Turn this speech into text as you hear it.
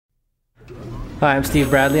Hi, I'm Steve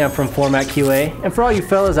Bradley. I'm from Format QA. And for all you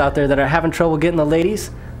fellas out there that are having trouble getting the ladies,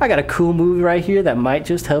 I got a cool movie right here that might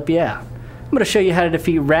just help you out. I'm going to show you how to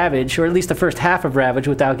defeat Ravage, or at least the first half of Ravage,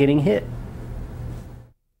 without getting hit.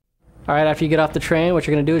 Alright, after you get off the train, what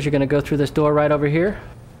you're going to do is you're going to go through this door right over here,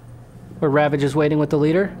 where Ravage is waiting with the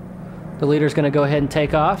leader. The leader's going to go ahead and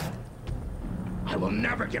take off. I will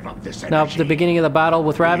never give up this energy. Now, at the beginning of the battle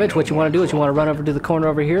with Ravage, what you want to do is you want to run over to the corner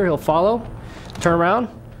over here. He'll follow. Turn around.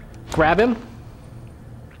 Grab him.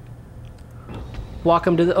 Walk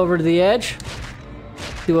him over to the edge.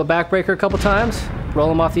 Do a backbreaker a couple times.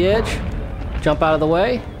 Roll him off the edge. Jump out of the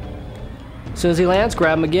way. As soon as he lands,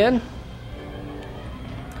 grab him again.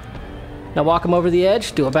 Now walk him over the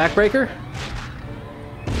edge. Do a backbreaker.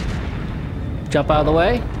 Jump out of the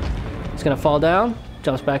way. He's going to fall down.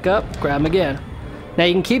 Jumps back up. Grab him again. Now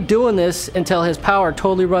you can keep doing this until his power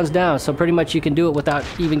totally runs down. So pretty much you can do it without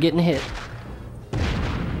even getting hit.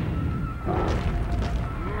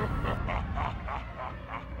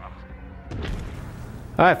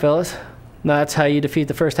 Alright fellas, now that's how you defeat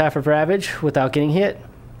the first half of Ravage without getting hit.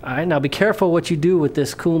 Alright, now be careful what you do with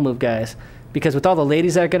this cool move, guys, because with all the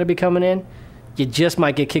ladies that are going to be coming in, you just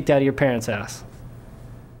might get kicked out of your parents' house.